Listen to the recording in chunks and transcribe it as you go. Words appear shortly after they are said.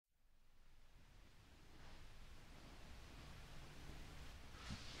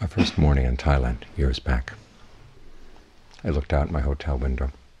first morning in Thailand, years back, I looked out my hotel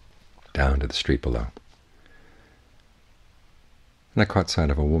window, down to the street below, and I caught sight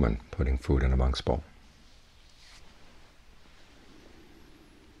of a woman putting food in a monk's bowl.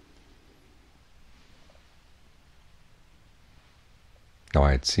 Now,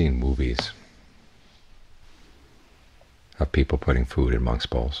 I had seen movies of people putting food in monks'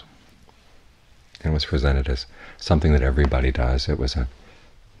 bowls, and it was presented as something that everybody does. It was a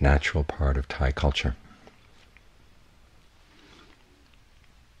natural part of Thai culture.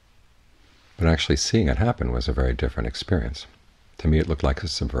 But actually seeing it happen was a very different experience. To me, it looked like a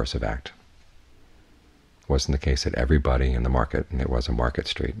subversive act. It wasn't the case that everybody in the market, and it was a market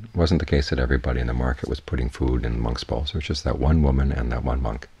street, it wasn't the case that everybody in the market was putting food in monks' bowls. It was just that one woman and that one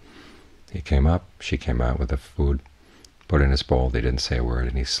monk. He came up, she came out with the food, put in his bowl, they didn't say a word,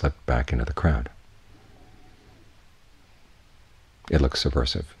 and he slipped back into the crowd. It looked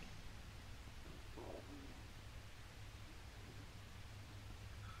subversive.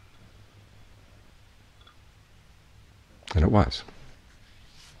 And it was.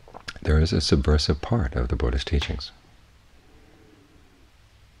 There is a subversive part of the Buddhist teachings.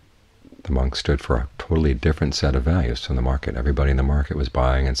 The monk stood for a totally different set of values from the market. Everybody in the market was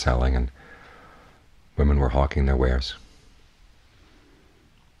buying and selling, and women were hawking their wares.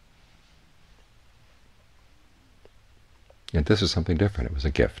 Yet this was something different. It was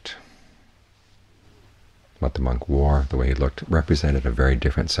a gift. What the monk wore, the way he looked, represented a very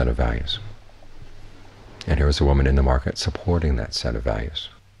different set of values. And here was a woman in the market supporting that set of values.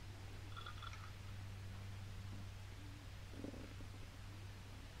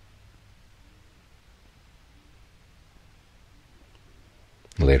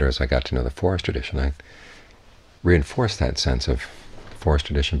 Later, as I got to know the forest tradition, I reinforced that sense of forest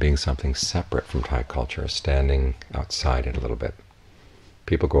tradition being something separate from Thai culture, standing outside it a little bit.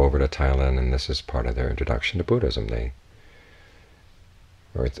 People go over to Thailand, and this is part of their introduction to Buddhism,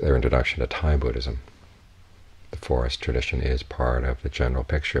 or their introduction to Thai Buddhism. The forest tradition is part of the general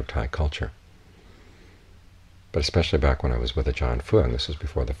picture of Thai culture. But especially back when I was with Ajahn Fuang, this was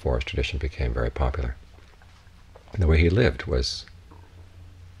before the forest tradition became very popular, the way he lived was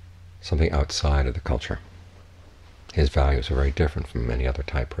something outside of the culture. His values were very different from any other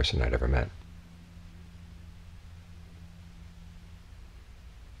Thai person I'd ever met.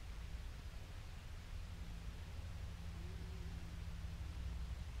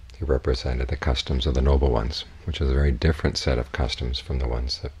 He represented the customs of the noble ones, which is a very different set of customs from the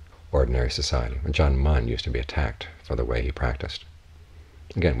ones of ordinary society. Ajahn Mun used to be attacked for the way he practiced.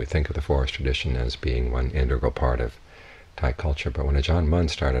 Again, we think of the forest tradition as being one integral part of Thai culture, but when Ajahn Mun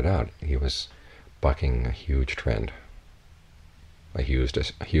started out, he was bucking a huge trend, a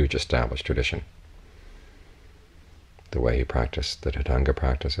huge established tradition. The way he practiced the Tatanga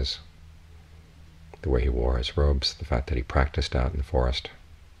practices, the way he wore his robes, the fact that he practiced out in the forest,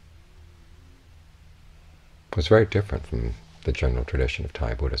 was very different from the general tradition of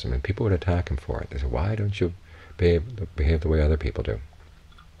Thai Buddhism, and people would attack him for it. They said, "Why don't you behave the way other people do?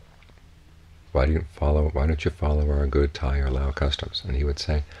 Why don't you follow our good Thai or Lao customs?" And he would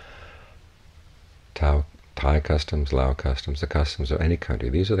say, Thai customs, Lao customs, the customs of any country,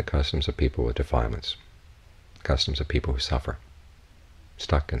 these are the customs of people with defilements, customs of people who suffer,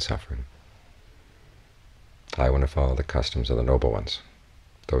 stuck in suffering. I want to follow the customs of the noble ones.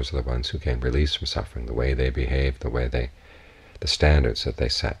 Those are the ones who can release from suffering, the way they behave, the standards that they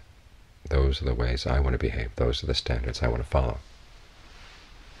set. Those are the ways I want to behave. Those are the standards I want to follow.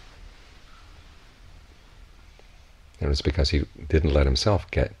 And it was because he didn't let himself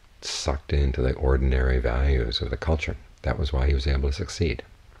get sucked into the ordinary values of the culture. That was why he was able to succeed.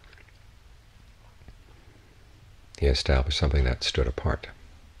 He established something that stood apart.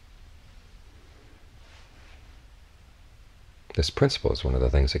 This principle is one of the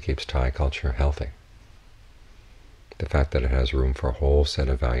things that keeps Thai culture healthy. The fact that it has room for a whole set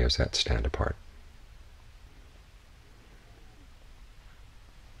of values that stand apart.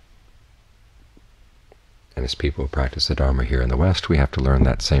 And as people who practice the Dharma here in the West, we have to learn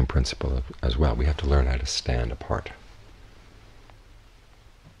that same principle as well. We have to learn how to stand apart.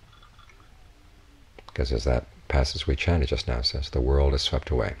 Because as that passage we chanted just now says, the world is swept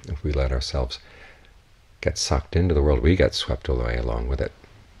away. If we let ourselves get sucked into the world, we get swept away along with it.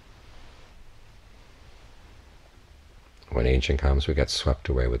 When aging comes, we get swept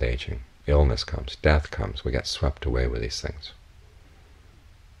away with aging. Illness comes, death comes, we get swept away with these things.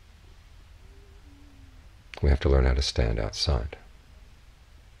 We have to learn how to stand outside.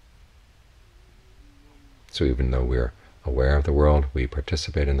 So even though we're aware of the world, we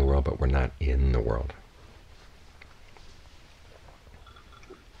participate in the world, but we're not in the world.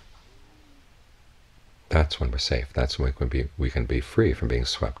 That's when we're safe. That's when we can be free from being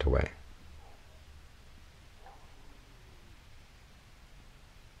swept away.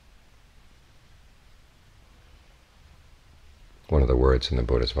 One of the words in the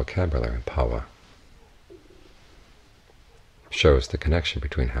Buddha's vocabulary, bhava, shows the connection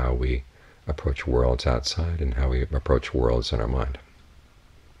between how we approach worlds outside and how we approach worlds in our mind.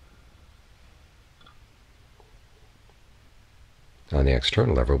 On the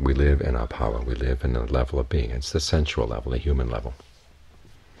external level, we live in our bhava. We live in a level of being. It's the sensual level, the human level.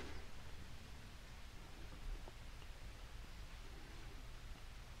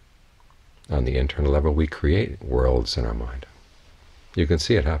 On the internal level, we create worlds in our mind. You can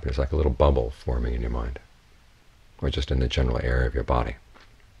see it happen. It's like a little bubble forming in your mind, or just in the general area of your body.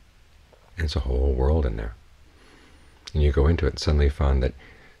 And it's a whole world in there. And you go into it and suddenly find that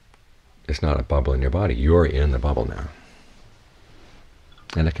it's not a bubble in your body. You're in the bubble now.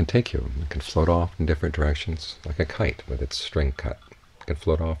 And it can take you. It can float off in different directions, like a kite with its string cut. It can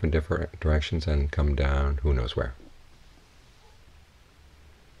float off in different directions and come down who knows where.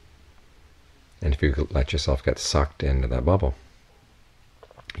 And if you let yourself get sucked into that bubble,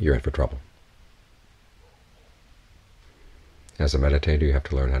 you're in for trouble. As a meditator, you have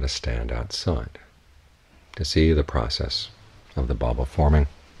to learn how to stand outside, to see the process of the bubble forming.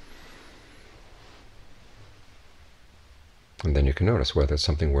 And then you can notice whether it's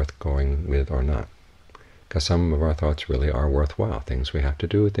something worth going with or not. Because some of our thoughts really are worthwhile, things we have to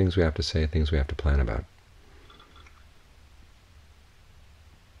do, things we have to say, things we have to plan about.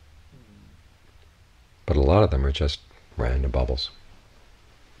 But a lot of them are just random bubbles.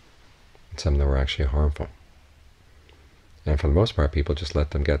 And some of them are actually harmful. And for the most part, people just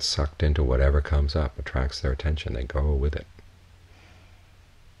let them get sucked into whatever comes up, attracts their attention. They go with it,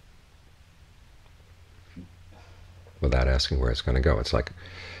 without asking where it's going to go. It's like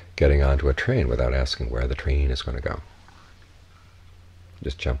getting onto a train without asking where the train is going to go.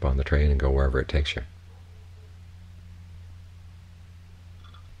 Just jump on the train and go wherever it takes you.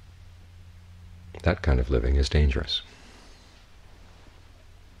 That kind of living is dangerous.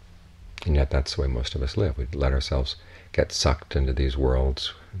 And yet that's the way most of us live. We let ourselves get sucked into these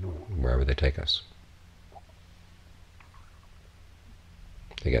worlds wherever they take us.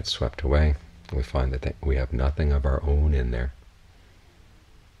 They get swept away, and we find that we have nothing of our own in there.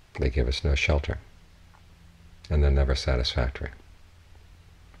 They give us no shelter, and they're never satisfactory.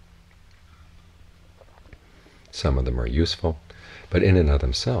 Some of them are useful, but in and of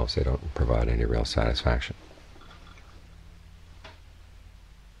themselves they don't provide any real satisfaction.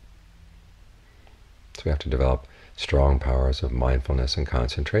 So we have to develop strong powers of mindfulness and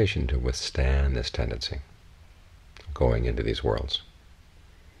concentration to withstand this tendency of going into these worlds.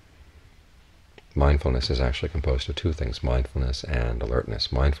 Mindfulness is actually composed of two things, mindfulness and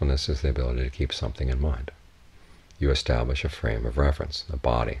alertness. Mindfulness is the ability to keep something in mind. You establish a frame of reference, the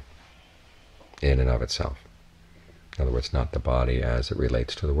body, in and of itself. In other words, not the body as it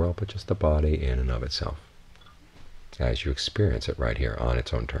relates to the world, but just the body in and of itself, as you experience it right here on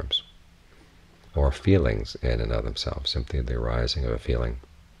its own terms. Or feelings in and of themselves, simply the arising of a feeling,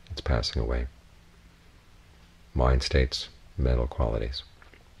 its passing away. Mind states, mental qualities.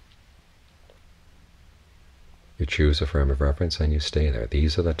 You choose a frame of reference and you stay there.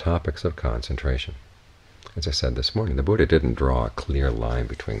 These are the topics of concentration. As I said this morning, the Buddha didn't draw a clear line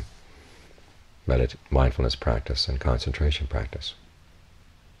between mindfulness practice and concentration practice.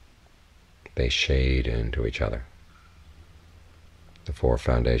 They shade into each other. The four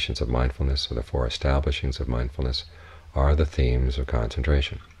foundations of mindfulness, or the four establishings of mindfulness, are the themes of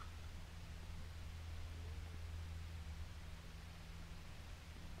concentration.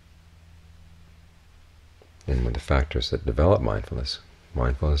 And when the factors that develop mindfulness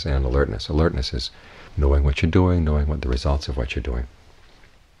and alertness. Alertness is knowing what you're doing, knowing what the results of what you're doing,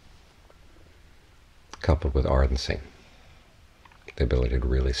 coupled with ardency, the ability to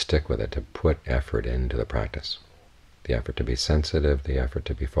really stick with it, to put effort into the practice. The effort to be sensitive, the effort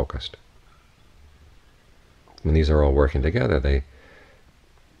to be focused. When these are all working together, they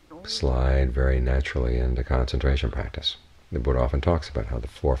slide very naturally into concentration practice. The Buddha often talks about how the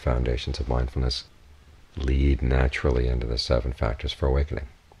four foundations of mindfulness lead naturally into the seven factors for awakening,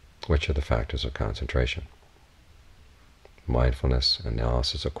 which are the factors of concentration. Mindfulness,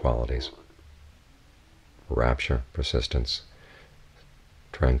 analysis of qualities, rapture, persistence,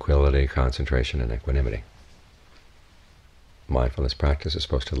 tranquility, concentration, and equanimity. Mindfulness practice is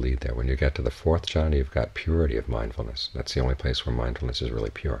supposed to lead there. When you get to the fourth jhana, you've got purity of mindfulness. That's the only place where mindfulness is really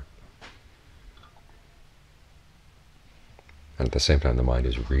pure. And at the same time, the mind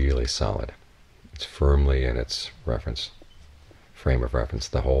is really solid. It's firmly in its frame of reference,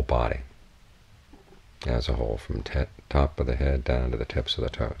 the whole body. as a whole, from top of the head down to the tips of the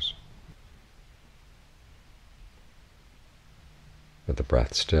toes, with the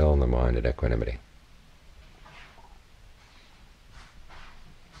breath still and the mind at equanimity.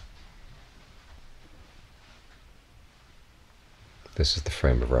 This is the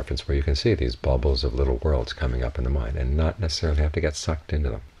frame of reference where you can see these bubbles of little worlds coming up in the mind and not necessarily have to get sucked into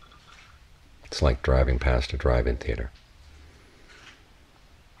them. It's like driving past a drive-in theater.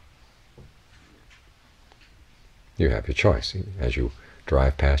 You have your choice. As you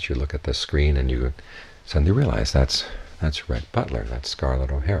drive past, you look at the screen and you suddenly realize that's Rhett Butler, that's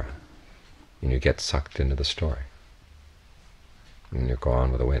Scarlett O'Hara. And you get sucked into the story. And you're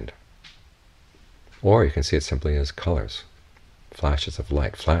gone with the wind. Or you can see it simply as colors, flashes of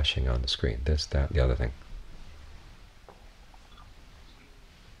light flashing on the screen, this, that, the other thing.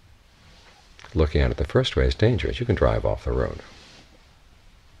 Looking at it the first way is dangerous. You can drive off the road.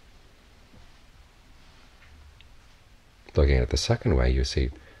 Looking at it the second way, you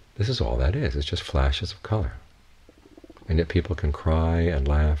see this is all that is. It's just flashes of color. And yet people can cry and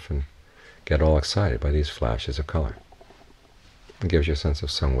laugh and get all excited by these flashes of color. It gives you a sense of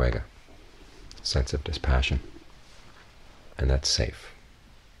samvega, a sense of dispassion. And that's safe.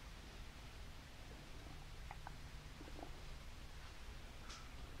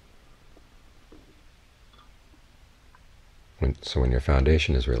 So when your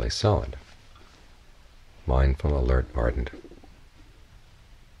foundation is really solid, mindful, alert, ardent,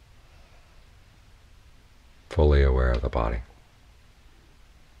 fully aware of the body,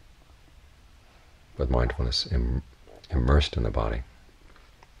 with mindfulness immersed in the body,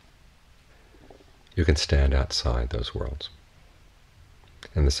 you can stand outside those worlds.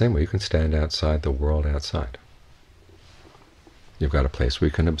 In the same way, you can stand outside the world outside. You've got a place where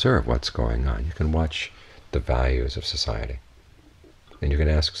you can observe what's going on. You can watch the values of society. And you can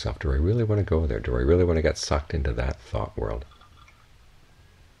ask yourself, do I really want to go there? Do I really want to get sucked into that thought world?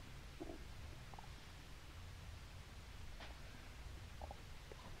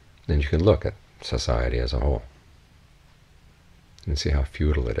 Then you can look at society as a whole and see how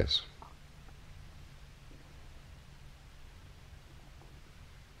futile it is.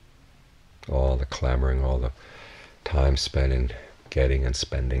 All the clamoring, all the time spent in getting and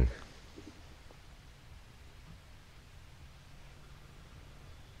spending.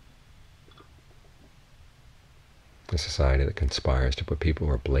 A society that conspires to put people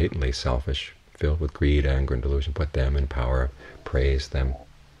who are blatantly selfish, filled with greed, anger, and delusion, put them in power, praise them.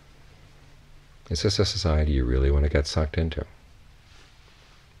 Is this a society you really want to get sucked into?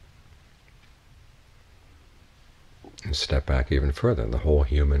 And step back even further, the whole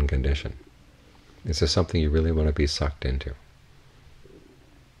human condition. Is this something you really want to be sucked into?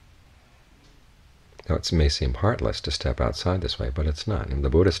 Now, it may seem heartless to step outside this way, but it's not. And the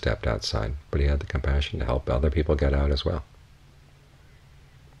Buddha stepped outside, but he had the compassion to help other people get out as well.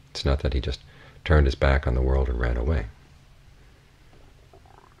 It's not that he just turned his back on the world and ran away.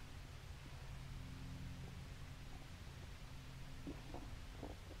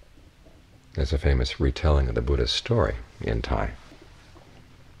 There's a famous retelling of the Buddha's story in Thai.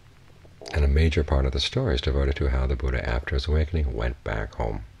 And a major part of the story is devoted to how the Buddha, after his awakening, went back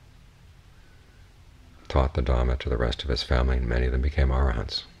home, taught the Dhamma to the rest of his family, and many of them became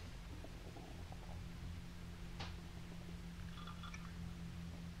arahants.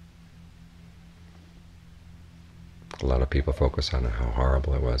 A lot of people focus on how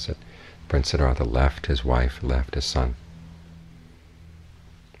horrible it was that Prince Siddhartha left his wife, left his son.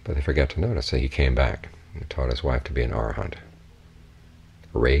 But they forget to notice that he came back and taught his wife to be an arahant,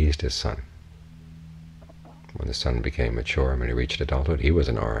 raised his son. When the son became mature, when he reached adulthood, he was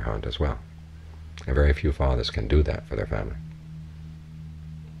an arahant as well. And very few fathers can do that for their family.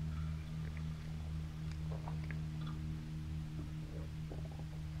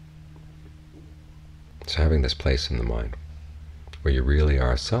 So having this place in the mind where you really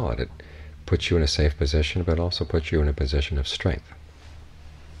are solid, it puts you in a safe position, but also puts you in a position of strength.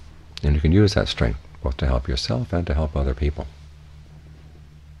 And you can use that strength both to help yourself and to help other people.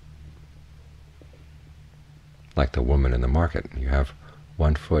 Like the woman in the market, you have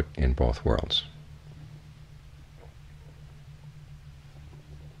one foot in both worlds.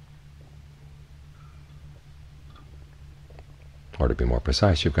 Or to be more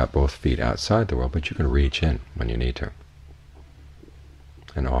precise, you've got both feet outside the world, but you can reach in when you need to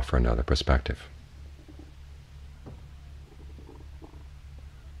and offer another perspective.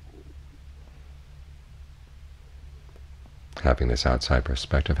 Having this outside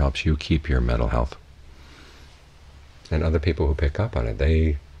perspective helps you keep your mental health. And other people who pick up on it,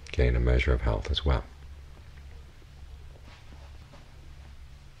 they gain a measure of health as well.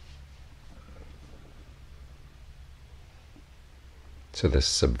 So this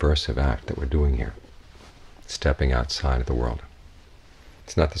subversive act that we're doing here, stepping outside of the world,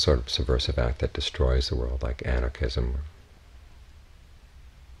 it's not the sort of subversive act that destroys the world like anarchism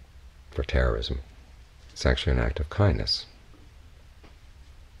or terrorism. It's actually an act of kindness.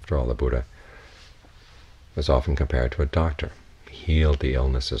 After all, the Buddha was often compared to a doctor. He healed the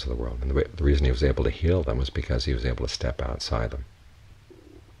illnesses of the world, and the reason he was able to heal them was because he was able to step outside them,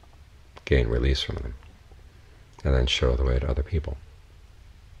 gain release from them, and then show the way to other people.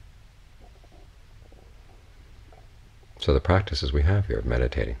 So the practices we have here of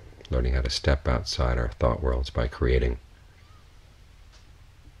meditating, learning how to step outside our thought worlds by creating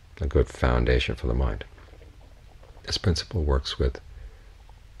a good foundation for the mind. This principle works with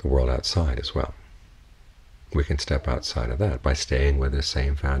the world outside as well. We can step outside of that by staying with the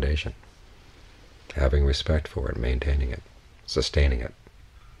same foundation, having respect for it, maintaining it, sustaining it,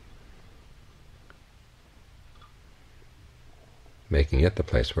 making it the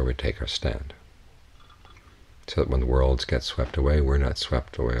place where we take our stand, so that when the worlds get swept away, we're not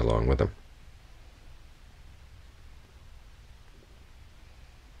swept away along with them.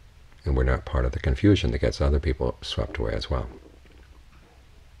 And we're not part of the confusion that gets other people swept away as well.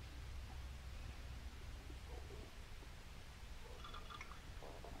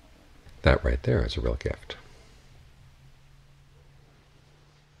 That right there is a real gift.